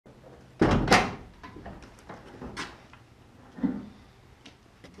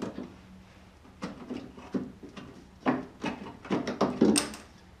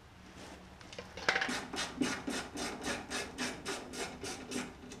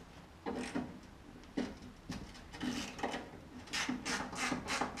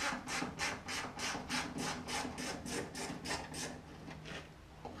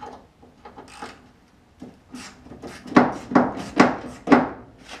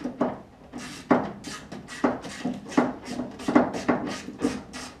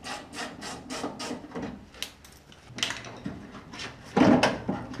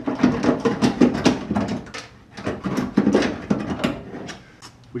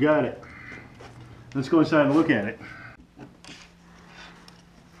We got it. Let's go inside and look at it.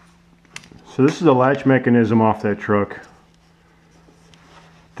 So this is the latch mechanism off that truck.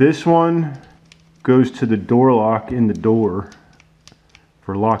 This one goes to the door lock in the door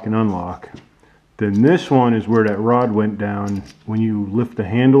for lock and unlock. Then this one is where that rod went down. When you lift the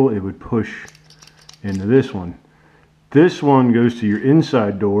handle, it would push into this one. This one goes to your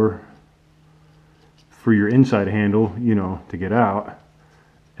inside door for your inside handle, you know, to get out.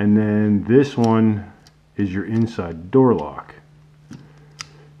 And then this one is your inside door lock.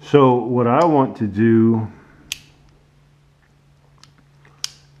 So what I want to do,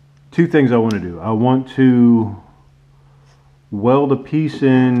 two things I want to do. I want to weld a piece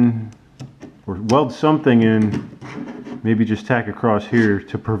in, or weld something in, maybe just tack across here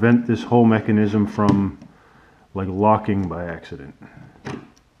to prevent this whole mechanism from like locking by accident.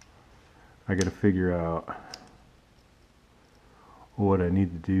 I got to figure out what I need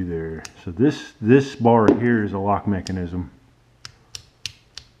to do there. So this bar here is a lock mechanism.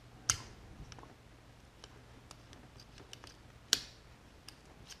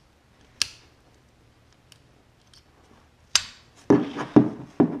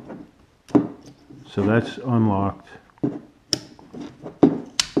 So that's unlocked.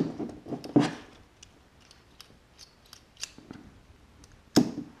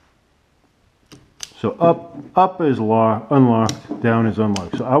 So up is unlocked, down is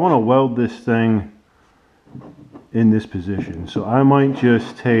unlocked. So I want to weld this thing in this position. So I might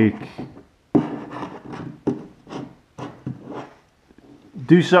just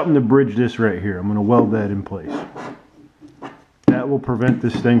do something to bridge this right here. I'm going to weld that in place. That will prevent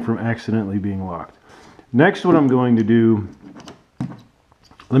this thing from accidentally being locked. Next, what I'm going to do,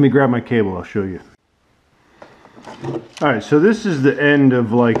 let me grab my cable, I'll show you. Alright, so this is the end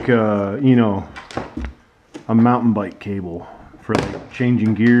of like, you know, a mountain bike cable for like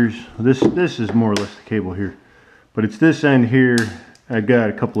changing gears. This is more or less the cable here. But it's this end here. I got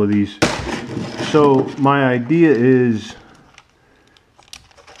a couple of these. So my idea is,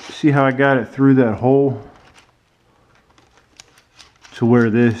 see how I got it through that hole? To where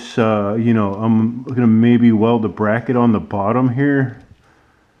this, you know, I'm going to maybe weld a bracket on the bottom here.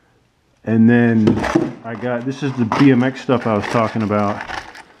 And then I got, this is the BMX stuff I was talking about.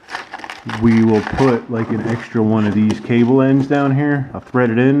 We will put like an extra one of these cable ends down here. I'll thread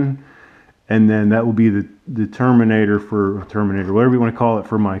it in. And then that will be the terminator for, whatever you want to call it,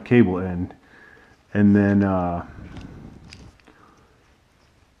 for my cable end. And then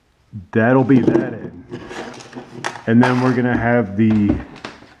that'll be that end. And then we're gonna have the,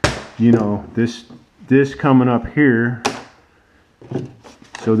 you know, this coming up here.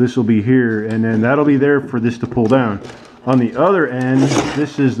 So this will be here, and then that'll be there for this to pull down. On the other end,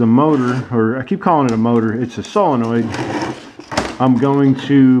 this is the motor, or I keep calling it a motor, it's a solenoid. I'm going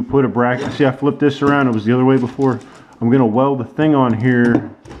to put a bracket. See, I flipped this around, it was the other way before. I'm gonna weld the thing on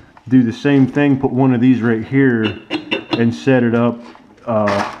here, do the same thing, put one of these right here, and set it up.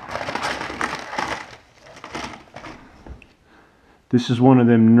 This is one of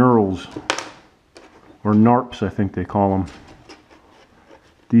them knurls, or NARPs I think they call them.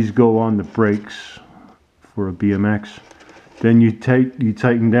 These go on the brakes for a BMX. Then you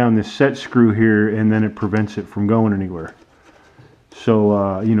tighten down this set screw here, and then it prevents it from going anywhere.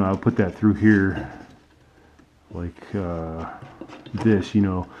 So you know, I'll put that through here like this, you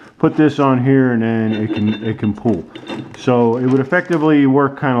know. Put this on here, and then it can pull. So it would effectively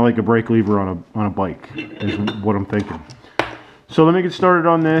work kind of like a brake lever on a bike, is what I'm thinking. So let me get started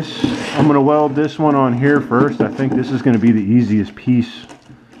on this. I'm going to weld this one on here first. I think this is going to be the easiest piece,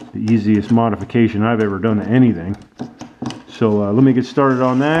 the easiest modification I've ever done to anything. So let me get started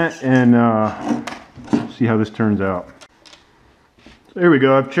on that and see how this turns out. So here we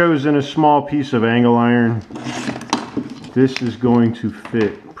go. I've chosen a small piece of angle iron. This is going to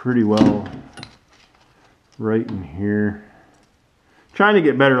fit pretty well right in here. Trying to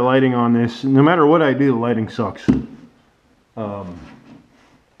get better lighting on this. No matter what I do, the lighting sucks.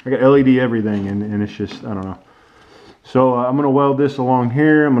 I got LED everything, and it's just, I don't know. So I'm going to weld this along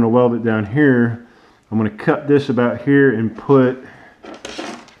here. I'm going to weld it down here. I'm going to cut this about here and put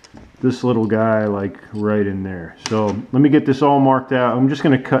this little guy like right in there. So let me get this all marked out. I'm just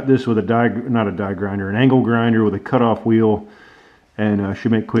going to cut this with an angle grinder with a cutoff wheel, and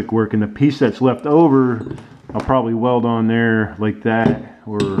should make quick work. And the piece that's left over, I'll probably weld on there like that,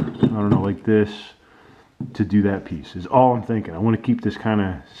 or I don't know, like this, to do that piece is all I'm thinking. I want to keep this kind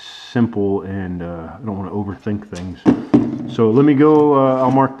of simple, and I don't want to overthink things. So let me go, I'll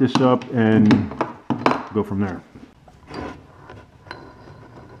mark this up and go from there.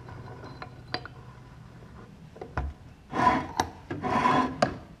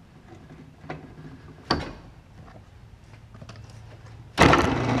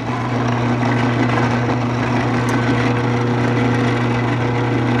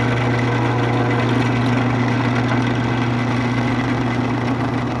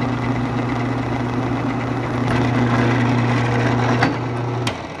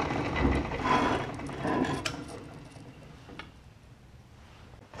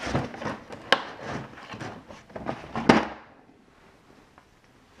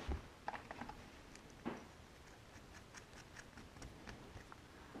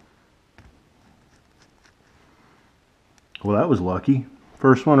 Well, that was lucky.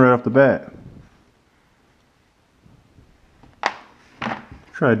 First one right off the bat.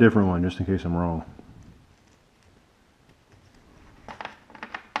 Try a different one just in case I'm wrong.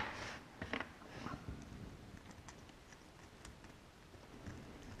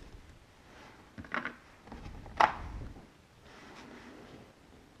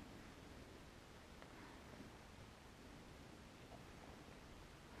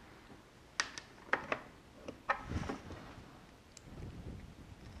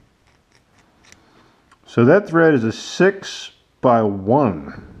 So that thread is a 6x1,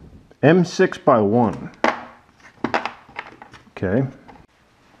 M6x1. Okay.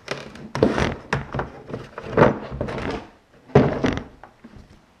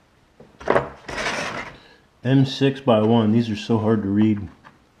 M6x1. These are so hard to read.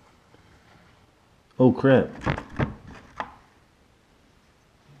 Oh crap.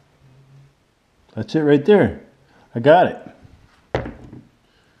 That's it right there. I got it.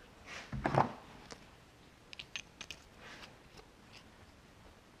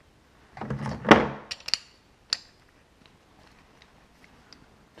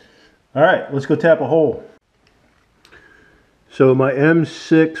 All right, let's go tap a hole. So my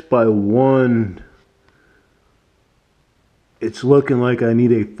M6x1, it's looking like I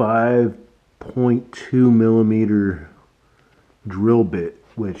need a 5.2 millimeter drill bit,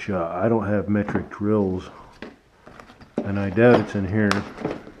 which I don't have metric drills, and I doubt it's in here.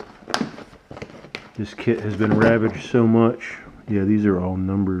 This kit has been ravaged so much. Yeah, these are all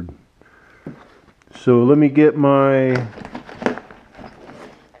numbered. So let me get my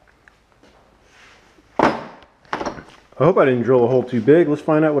I hope I didn't drill a hole too big. Let's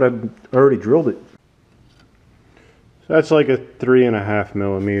find out what I've already drilled it. So that's like a 3.5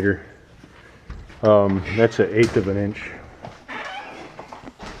 millimeter. That's an 1/8 of an inch.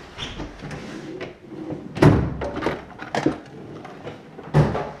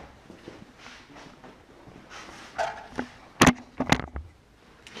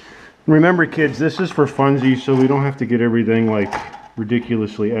 Remember kids, this is for funsies, so we don't have to get everything like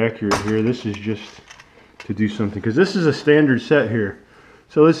ridiculously accurate here. This is just to do something, because this is a standard set here.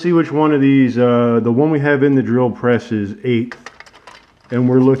 So let's see which one of these. The one we have in the drill press is 1/8, and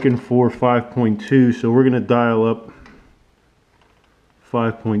we're looking for 5.2, so we're going to dial up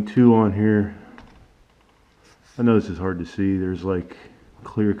 5.2 on here. I know this is hard to see. There's like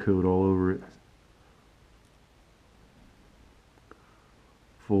clear coat all over it.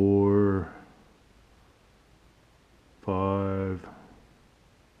 4, 5,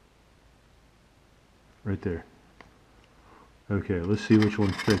 right there. Okay, let's see which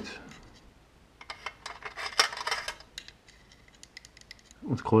one fits.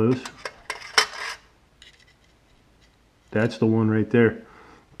 Let's close. That's the one right there.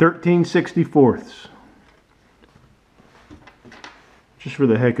 13/64. Just for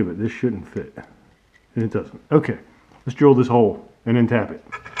the heck of it, this shouldn't fit. And it doesn't. Okay, let's drill this hole and then tap it.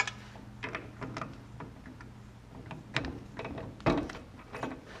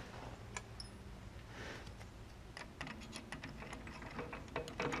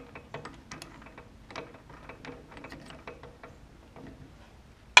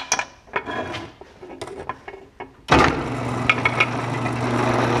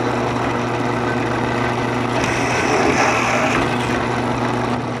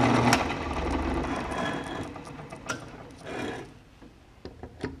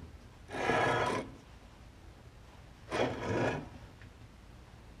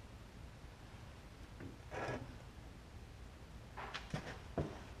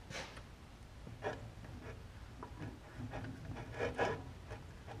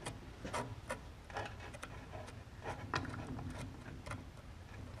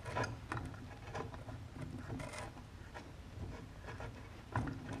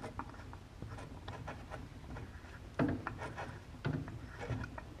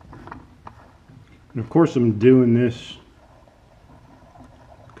 And of course I'm doing this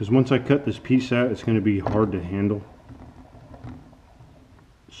because once I cut this piece out, it's going to be hard to handle.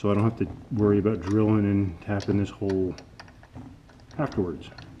 So I don't have to worry about drilling and tapping this hole afterwards.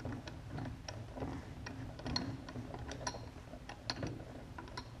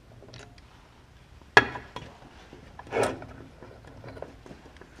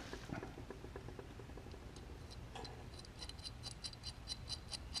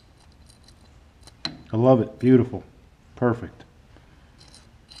 I love it. Beautiful. Perfect.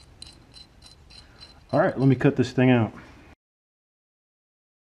 All right, let me cut this thing out.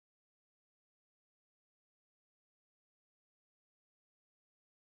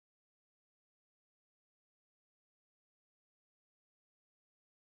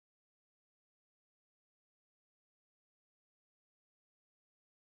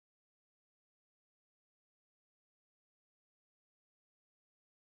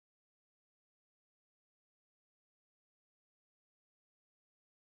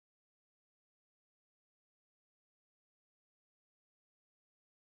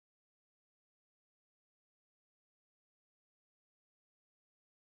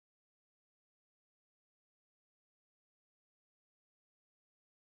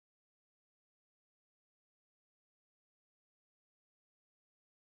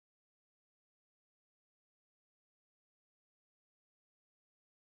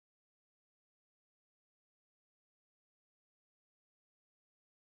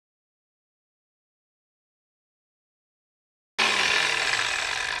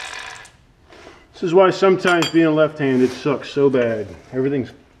 This is why sometimes being left-handed sucks so bad.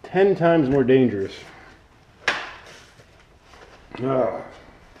 Everything's 10 times more dangerous. Ah.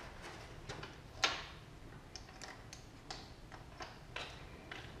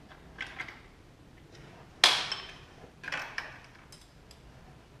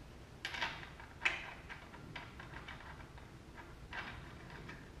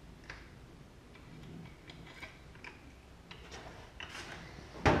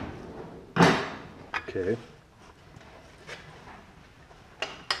 Okay.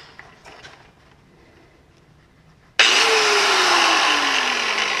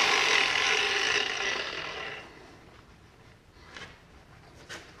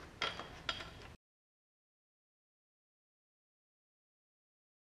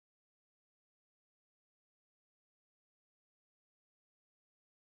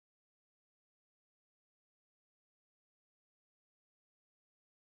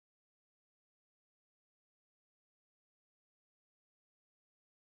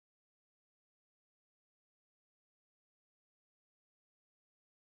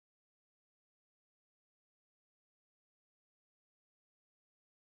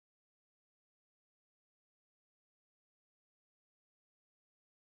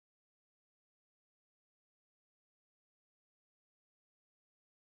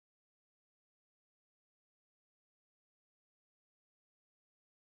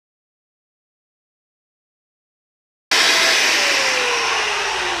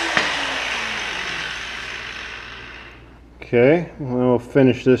 Okay, we'll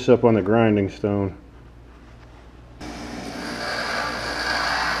finish this up on the grinding stone.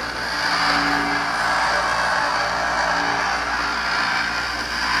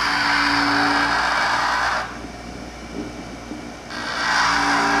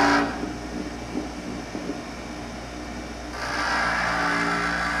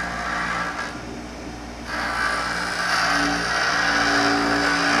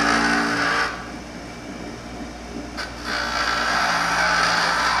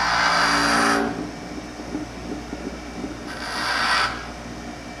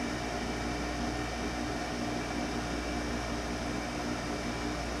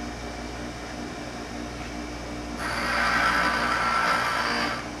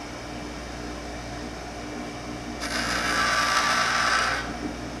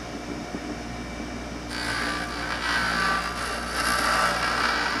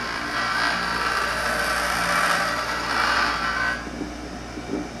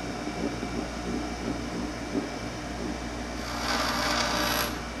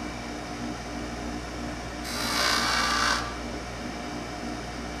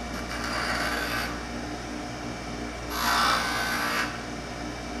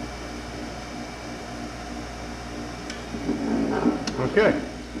 Okay,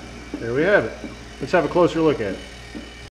 there we have it. Let's have a closer look at it.